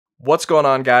What's going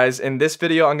on, guys? In this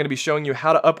video, I'm going to be showing you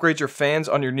how to upgrade your fans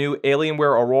on your new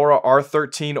Alienware Aurora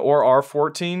R13 or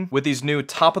R14 with these new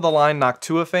top-of-the-line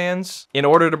Noctua fans in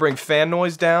order to bring fan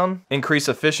noise down, increase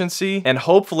efficiency, and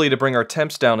hopefully to bring our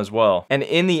temps down as well. And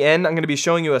in the end, I'm going to be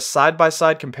showing you a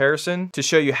side-by-side comparison to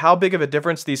show you how big of a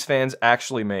difference these fans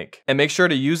actually make. And make sure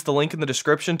to use the link in the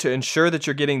description to ensure that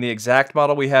you're getting the exact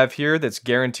model we have here that's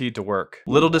guaranteed to work.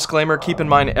 Little disclaimer, keep in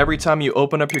mind every time you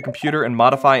open up your computer and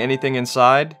modify anything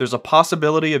inside, there's a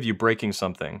possibility of you breaking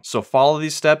something, so follow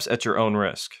these steps at your own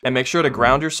risk. And make sure to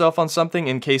ground yourself on something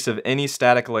in case of any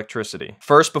static electricity.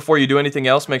 First, before you do anything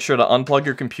else, make sure to unplug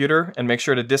your computer and make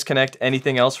sure to disconnect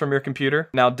anything else from your computer.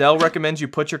 Now, Dell recommends you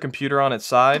put your computer on its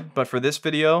side, but for this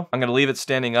video, I'm going to leave it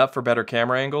standing up for better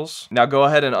camera angles. Now go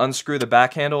ahead and unscrew the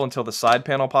back handle until the side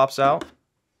panel pops out.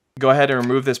 Go ahead and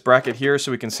remove this bracket here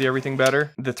so we can see everything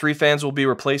better. The three fans we'll be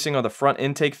replacing are the front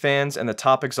intake fans and the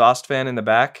top exhaust fan in the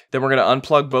back. Then we're going to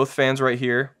unplug both fans right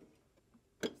here.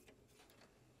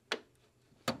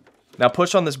 Now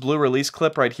push on this blue release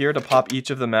clip right here to pop each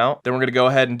of them out. Then we're going to go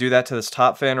ahead and do that to this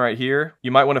top fan right here.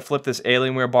 You might want to flip this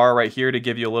Alienware bar right here to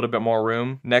give you a little bit more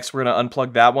room. Next, we're going to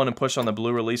unplug that one and push on the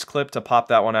blue release clip to pop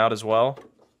that one out as well.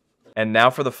 And now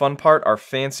for the fun part, our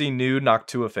fancy new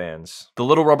Noctua fans. The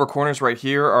little rubber corners right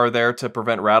here are there to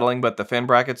prevent rattling, but the fan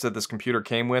brackets that this computer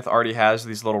came with already has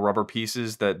these little rubber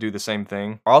pieces that do the same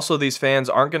thing. Also, these fans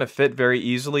aren't going to fit very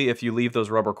easily if you leave those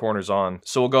rubber corners on.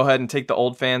 So we'll go ahead and take the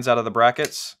old fans out of the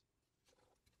brackets.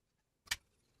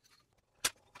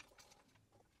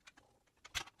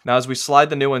 Now as we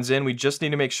slide the new ones in, we just need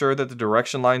to make sure that the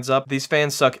direction lines up. These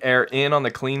fans suck air in on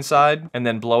the clean side and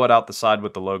then blow it out the side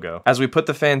with the logo. As we put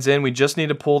the fans in, we just need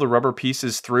to pull the rubber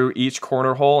pieces through each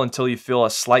corner hole until you feel a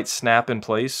slight snap in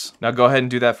place. Now go ahead and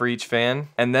do that for each fan.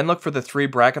 And then look for the 3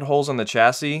 bracket holes on the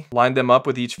chassis, line them up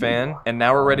with each fan. And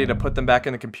now we're ready to put them back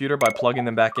in the computer by plugging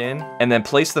them back in. And then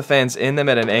place the fans in them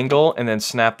at an angle and then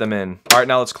snap them in. Alright,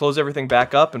 now let's close everything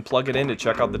back up and plug it in to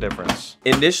check out the difference.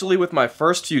 Initially with my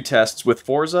first few tests with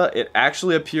Forza, it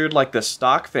actually appeared like the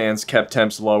stock fans kept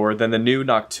temps lower than the new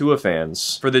Noctua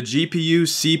fans for the GPU,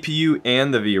 CPU,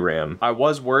 and the VRAM. I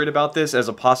was worried about this as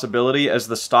a possibility as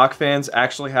the stock fans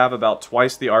actually have about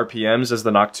twice the RPMs as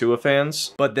the Noctua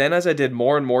fans. But then as I did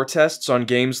more and more tests on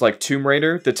games like Tomb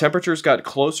Raider, the temperatures got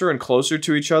closer and closer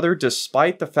to each other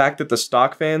despite the fact that the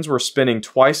stock fans were spinning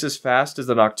twice as fast as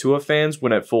the Noctua fans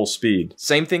when at full speed.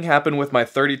 Same thing happened with my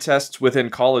 30 tests within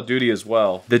Call of Duty as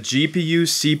well. The GPU,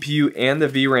 CPU, and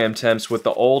the VRAM temps with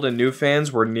the old and new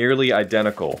fans were nearly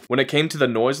identical. When it came to the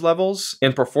noise levels,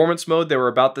 in performance mode they were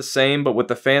about the same, but with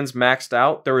the fans maxed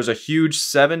out, there was a huge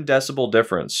 7 decibel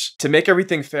difference. To make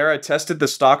everything fair, I tested the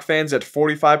stock fans at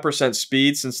 45%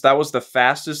 speed since that was the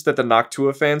fastest that the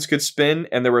Noctua fans could spin,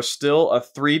 and there was still a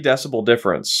 3 decibel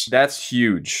difference. That's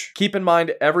huge. Keep in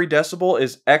mind, every decibel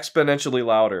is exponentially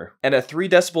louder, and a 3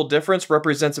 decibel difference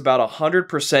represents about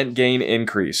 100% gain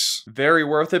increase. Very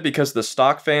worth it because the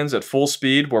stock fans at full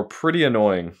speed were pretty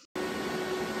annoying.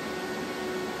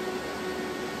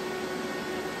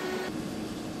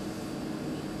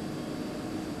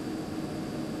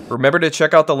 Remember to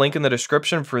check out the link in the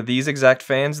description for these exact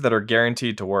fans that are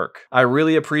guaranteed to work. I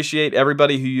really appreciate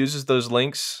everybody who uses those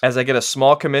links as I get a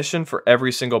small commission for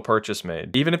every single purchase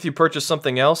made. Even if you purchase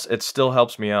something else, it still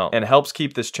helps me out and helps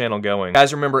keep this channel going.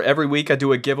 Guys, remember every week I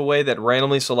do a giveaway that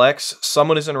randomly selects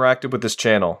someone who's interacted with this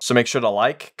channel. So make sure to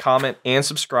like, comment, and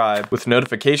subscribe with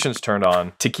notifications turned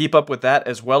on to keep up with that,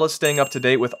 as well as staying up to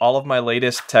date with all of my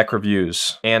latest tech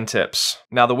reviews and tips.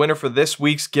 Now the winner for this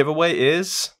week's giveaway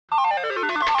is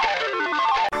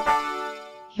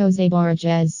Jose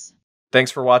Borges. Thanks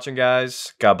for watching,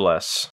 guys. God bless.